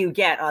specific do you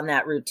get on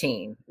that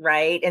routine?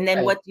 Right. And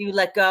then what do you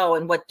let go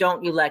and what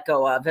don't you let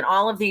go of? And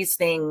all of these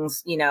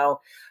things,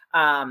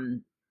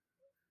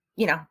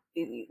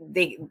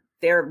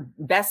 they're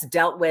best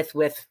dealt with,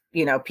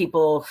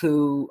 people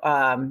who,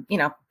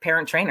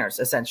 parent trainers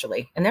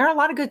essentially. And there are a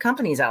lot of good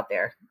companies out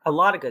there,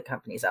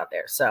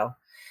 So,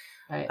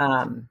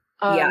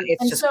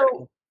 it's just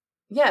so,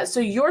 so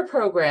your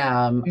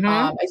program,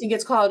 I think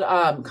it's called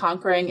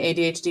Conquering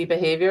ADHD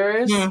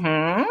Behaviors.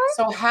 Mm-hmm.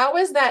 So how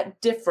is that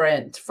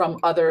different from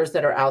others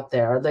that are out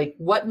there? Like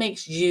what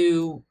makes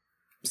you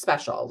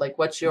special? Like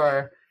what's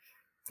your...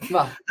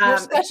 Well, you're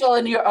special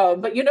in your own,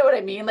 but you know what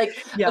I mean? Like,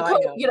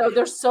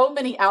 there's so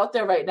many out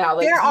there right now,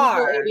 like there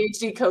are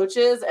ADHD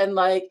coaches, and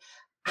like,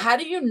 how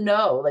do you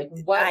know? Like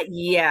what?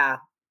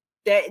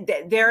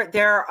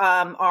 There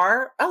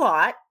are a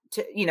lot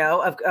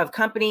of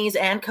companies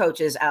and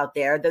coaches out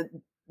there.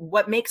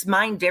 What makes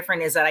mine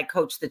different is that I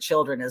coach the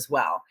children as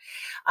well.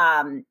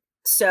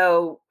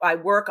 So I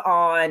work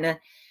on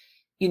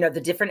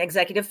the different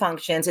executive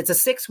functions. It's a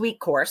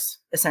 6-week course,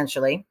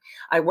 essentially.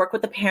 I work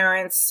with the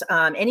parents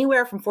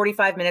anywhere from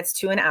 45 minutes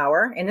to an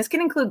hour, and this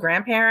can include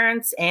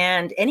grandparents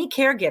and any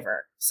caregiver.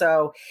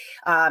 So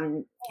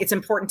it's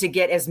important to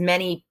get as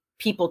many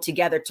people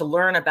together to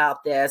learn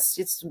about this.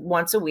 It's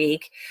once a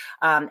week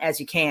as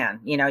you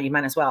can. You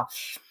might as well.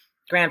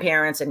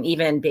 Grandparents and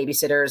even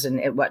babysitters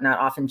and whatnot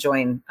often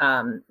join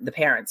the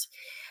parents.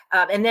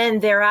 And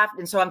then thereafter,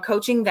 and so I'm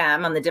coaching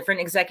them on the different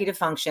executive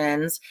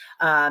functions.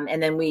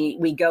 And then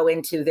we go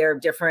into their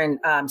different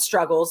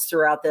struggles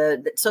throughout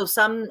so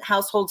some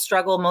households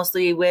struggle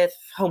mostly with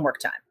homework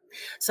time.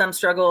 Some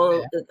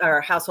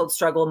households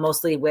struggle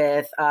mostly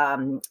with,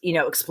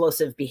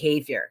 explosive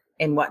behavior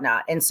and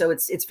whatnot. And so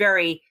it's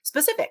very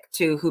specific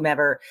to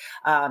whomever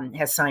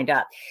has signed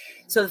up.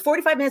 So the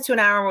 45 minutes to an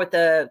hour with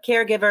the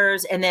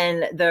caregivers, and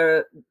then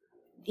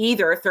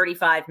either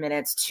 35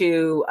 minutes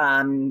to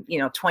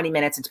 20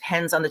 minutes, it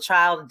depends on the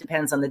child, it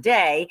depends on the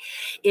day,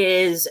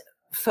 is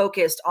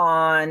focused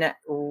on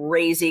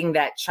raising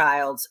that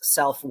child's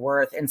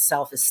self-worth and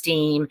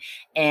self-esteem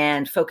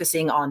and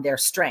focusing on their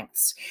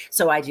strengths.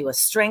 So I do a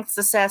strengths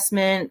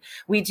assessment.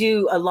 We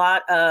do a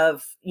lot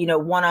of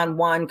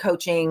one-on-one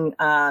coaching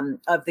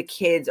of the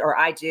kids, or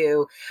I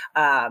do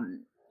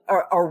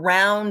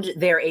around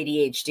their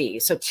ADHD.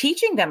 So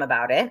teaching them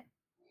about it,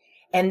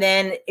 and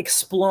then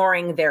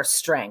exploring their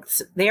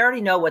strengths. They already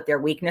know what their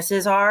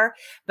weaknesses are,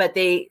 but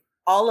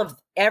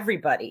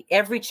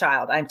every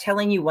child, I'm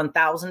telling you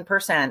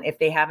 1000%, if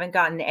they haven't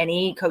gotten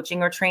any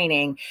coaching or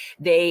training,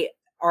 they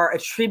are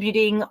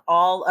attributing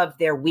all of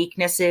their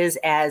weaknesses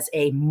as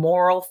a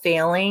moral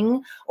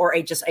failing or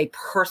just a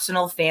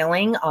personal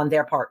failing on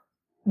their part.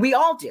 We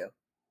all do.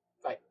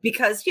 Right.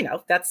 Because,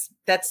 that's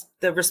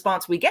the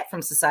response we get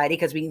from society,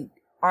 because we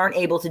aren't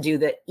able to do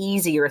the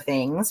easier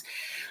things.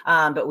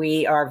 But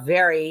we are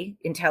very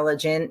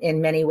intelligent in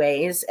many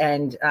ways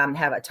and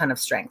have a ton of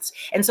strengths.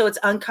 And so it's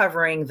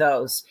uncovering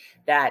those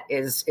that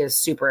is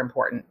super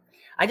important.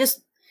 I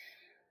just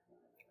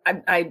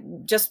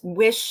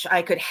wish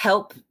I could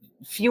help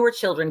fewer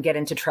children get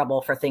into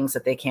trouble for things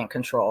that they can't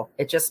control.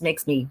 It just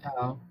makes me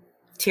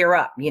tear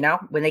up,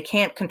 when they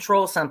can't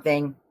control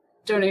something.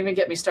 Don't even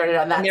get me started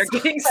on that. And they're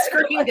getting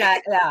screamed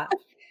at.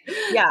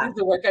 Yeah.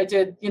 The work I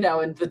did, in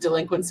the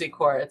delinquency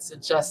courts,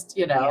 it just,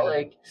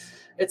 like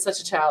it's such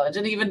a challenge.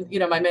 And even,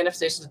 my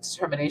manifestation and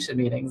determination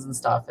meetings and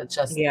stuff, it's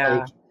just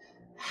like,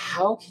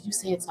 how can you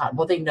say it's not?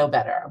 Well, they know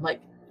better. I'm like,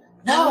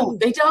 no,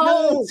 they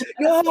don't.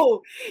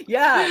 No.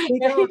 Yeah.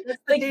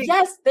 Like,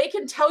 yes, they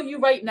can tell you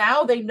right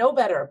now they know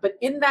better, but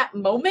in that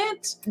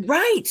moment,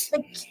 right,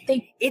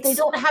 they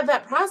don't have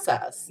that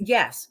process.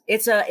 Yes,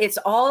 it's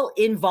all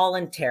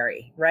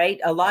involuntary, right?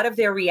 A lot of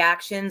their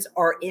reactions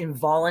are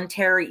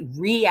involuntary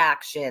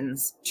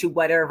reactions to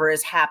whatever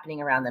is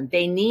happening around them.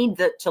 They need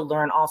to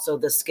learn also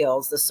the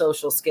skills, the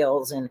social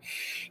skills, and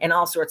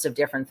all sorts of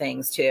different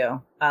things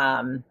too.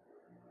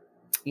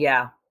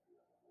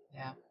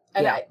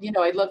 And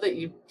I love that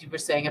you were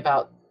saying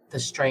about the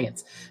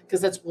strengths,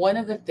 because that's one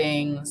of the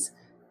things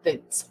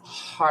that's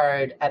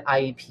hard at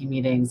IEP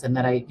meetings, and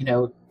that I,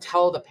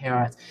 tell the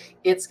parents,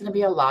 it's going to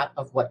be a lot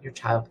of what your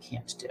child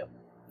can't do.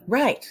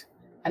 Right.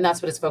 And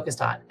that's what it's focused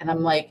on. And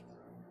I'm like,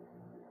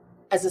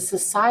 as a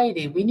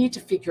society, we need to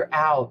figure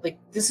out, like,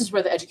 this is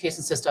where the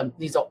education system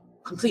needs a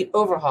complete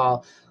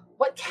overhaul.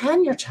 What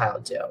can your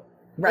child do?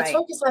 Right. Let's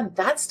focus on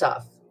that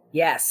stuff.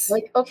 Yes.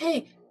 Like,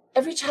 okay,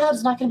 every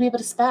child's not going to be able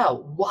to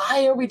spell.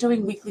 Why are we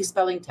doing weekly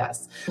spelling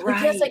tests?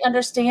 Right. Like, yes, I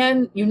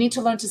understand you need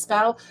to learn to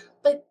spell,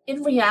 but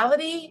in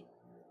reality,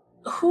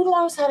 who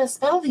knows how to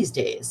spell these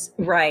days?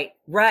 Right.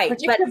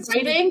 Predictive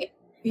writing,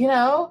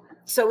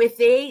 So if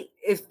they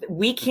if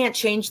we can't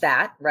change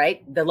that,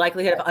 right? The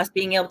likelihood of us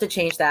being able to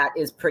change that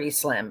is pretty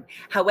slim.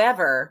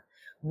 However,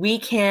 we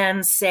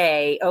can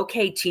say,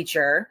 okay,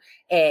 teacher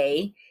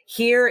A,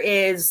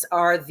 here's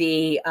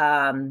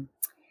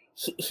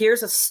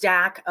a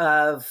stack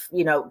of,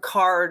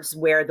 cards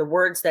where the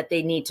words that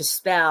they need to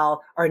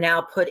spell are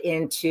now put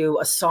into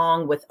a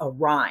song with a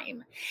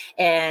rhyme.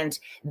 And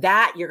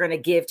that you're going to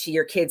give to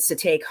your kids to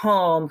take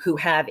home who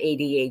have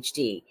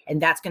ADHD.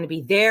 And that's going to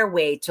be their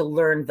way to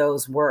learn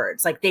those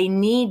words. Like, they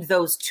need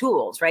those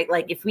tools, right?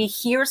 Like, if we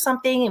hear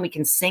something and we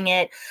can sing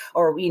it,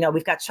 or,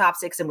 we've got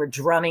chopsticks and we're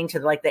drumming to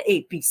like the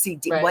A, B, C,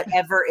 D,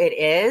 whatever it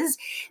is,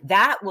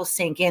 that will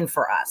sink in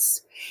for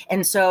us.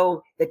 And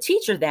so the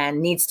teacher then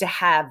needs to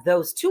have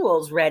those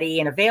tools ready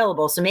and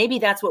available. So maybe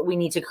that's what we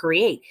need to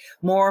create,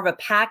 more of a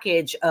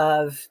package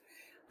of,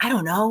 I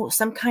don't know,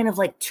 some kind of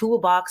like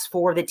toolbox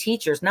for the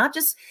teachers, not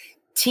just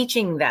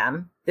teaching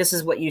them, this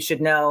is what you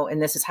should know,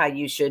 and this is how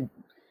you should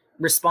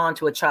respond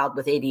to a child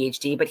with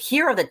ADHD. But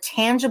here are the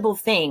tangible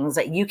things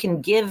that you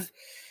can give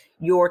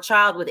your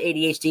child with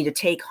ADHD to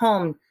take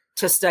home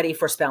to study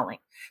for spelling,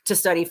 to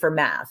study for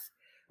math,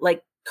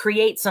 like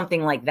create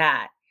something like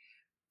that.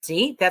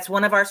 See, that's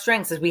one of our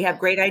strengths, is we have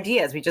great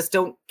ideas. We just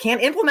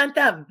can't implement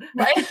them.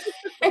 Right.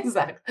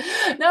 Exactly.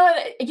 No,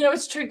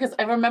 it's true, because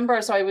I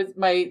remember, so I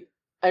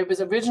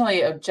was originally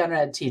a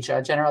general ed teacher,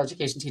 a general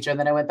education teacher. And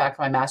then I went back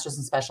for my master's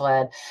in special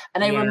ed.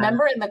 And I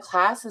remember in the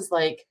classes,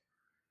 like,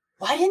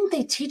 why didn't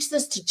they teach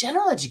this to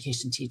general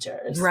education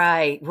teachers?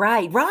 Right.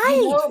 Because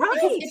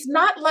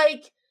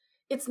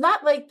it's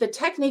not like the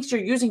techniques you're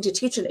using to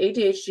teach an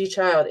ADHD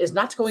child is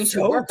not going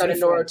to work on a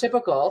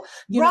neurotypical.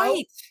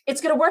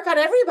 It's going to work on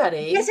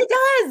everybody. Yes, it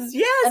does.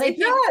 Yes, and it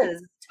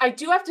does. I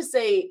do have to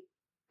say,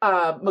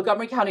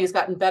 Montgomery County has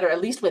gotten better, at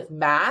least with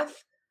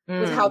math,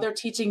 with how they're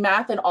teaching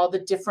math in all the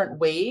different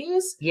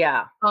ways.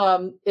 Yeah.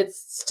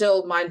 It's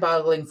still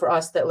mind-boggling for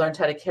us that learned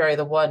how to carry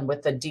the one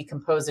with the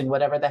decomposing,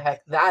 whatever the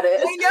heck that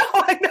is.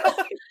 I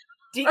know.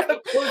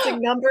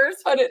 Decomposing numbers.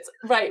 But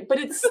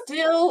it's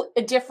still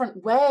a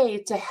different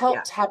way to help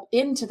tap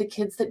into the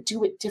kids that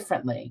do it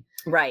differently.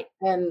 Right.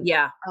 And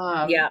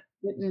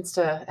it needs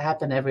to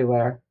happen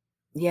everywhere.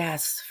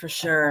 Yes, for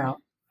sure.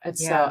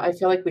 I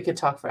feel like we could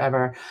talk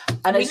forever.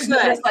 And I just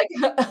noticed, like,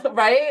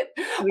 right?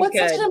 What's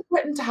such an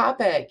important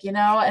topic, and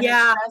it's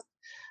just,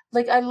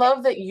 like, I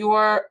love that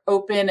you're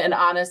open and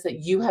honest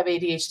that you have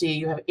ADHD,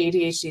 you have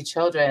ADHD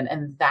children.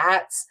 And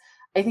I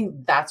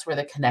think that's where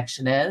the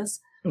connection is.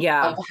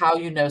 Yeah. Of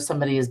how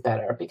somebody is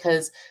better,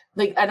 because,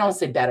 like, I don't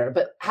say better,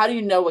 but how do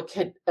you know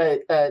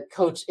a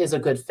coach is a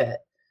good fit?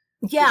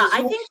 Yeah,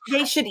 I think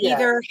they should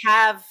either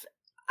have,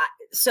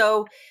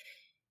 so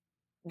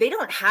they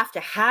don't have to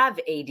have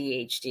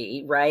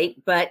ADHD, right?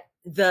 But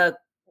the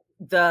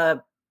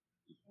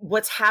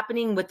what's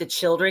happening with the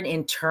children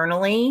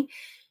internally,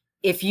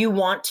 if you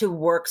want to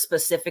work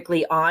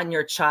specifically on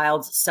your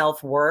child's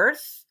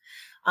self-worth,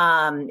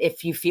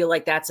 if you feel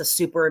like that's a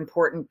super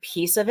important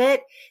piece of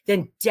it,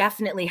 then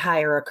definitely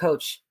hire a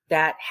coach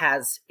that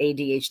has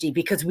ADHD,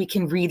 because we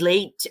can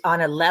relate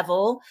on a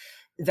level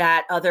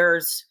that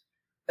others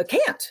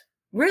can't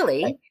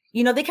really.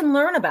 Right. They can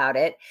learn about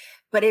it,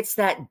 but it's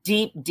that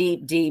deep,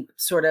 deep, deep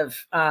sort of,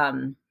 I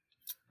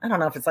don't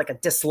know if it's like a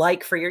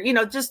dislike for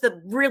just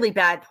the really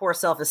bad, poor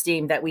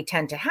self-esteem that we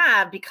tend to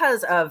have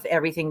because of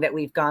everything that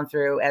we've gone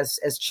through as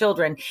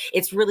children.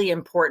 It's really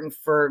important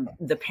for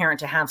the parent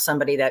to have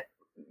somebody that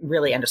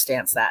really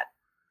understands that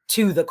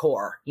to the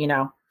core,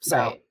 So,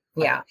 right.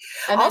 Yeah.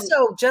 And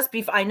also, just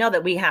before, I know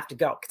that we have to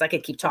go because I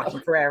could keep talking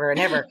forever and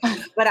ever,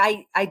 but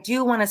I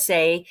do want to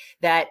say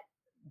that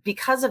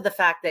because of the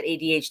fact that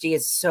ADHD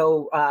is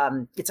so,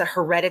 it's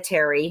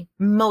a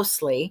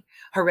mostly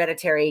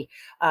hereditary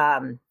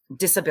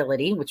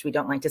disability, which we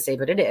don't like to say,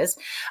 but it is.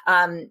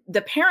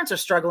 The parents are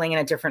struggling in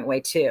a different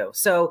way too.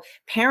 So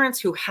parents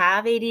who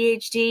have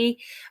ADHD,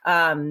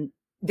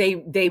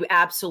 they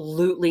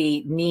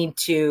absolutely need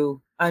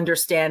to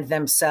understand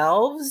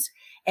themselves.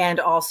 And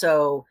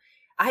also,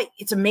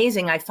 it's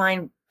amazing. I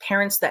find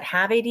parents that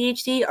have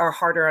ADHD are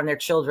harder on their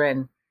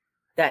children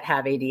that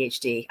have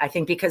ADHD. I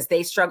think because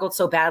they struggled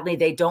so badly,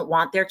 they don't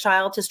want their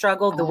child to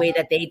struggle the way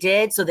that they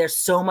did. So they're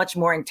so much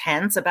more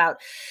intense about,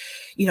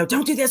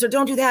 don't do this or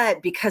don't do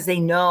that, because they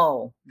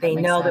know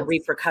the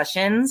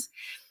repercussions.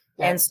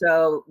 Yeah. And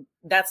so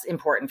that's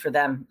important for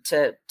them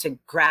to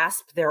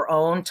grasp their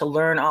own, to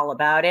learn all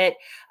about it.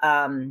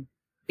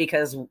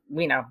 Because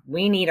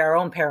we need our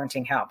own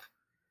parenting help,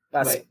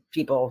 us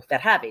people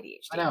that have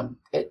ADHD. I know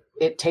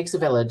it takes a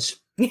village.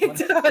 It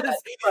does.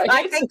 Right.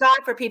 I thank God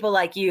for people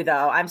like you,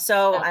 though. I'm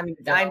so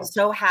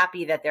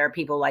happy that there are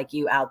people like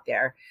you out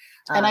there.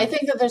 And I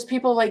think that there's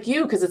people like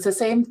you, because it's the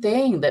same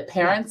thing that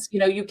parents,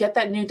 you get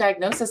that new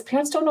diagnosis.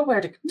 Parents don't know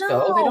where to go.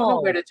 They don't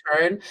know where to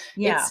turn.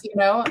 Yeah.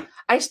 It's,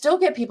 I still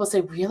get people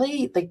say,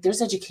 really? Like,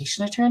 there's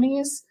education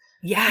attorneys?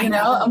 Yeah.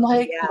 I'm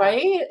like,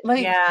 right?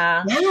 Like,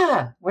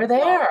 yeah, we're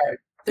there.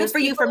 Good for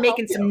you for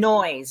making some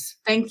noise.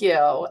 Thank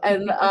you.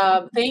 And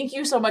thank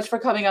you so much for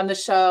coming on the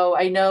show.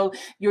 I know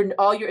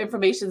all your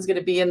information is going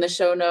to be in the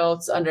show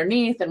notes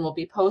underneath and will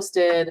be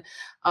posted.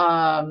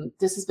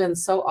 This has been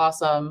so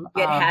awesome.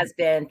 It has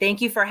been.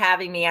 Thank you for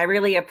having me. I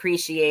really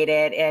appreciate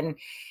it. And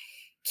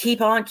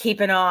keep on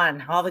keeping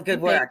on. All the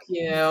good work. Thank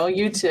you.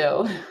 You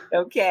too.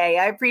 Okay.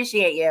 I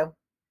appreciate you.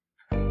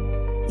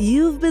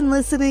 You've been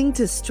listening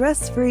to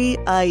Stress Free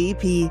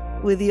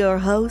IEP with your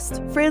host,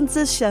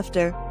 Frances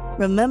Shefter.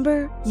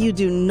 Remember, you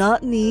do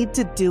not need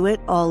to do it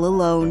all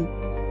alone.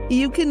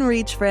 You can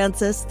reach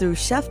Frances through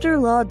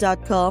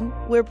shefterlaw.com,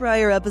 where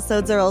prior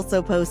episodes are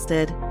also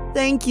posted.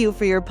 Thank you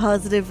for your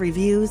positive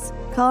reviews,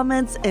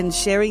 comments, and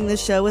sharing the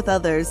show with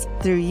others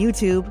through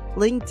YouTube,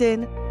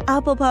 LinkedIn,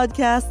 Apple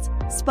Podcasts,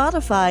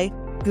 Spotify,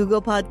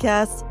 Google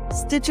Podcasts,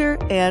 Stitcher,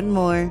 and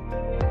more.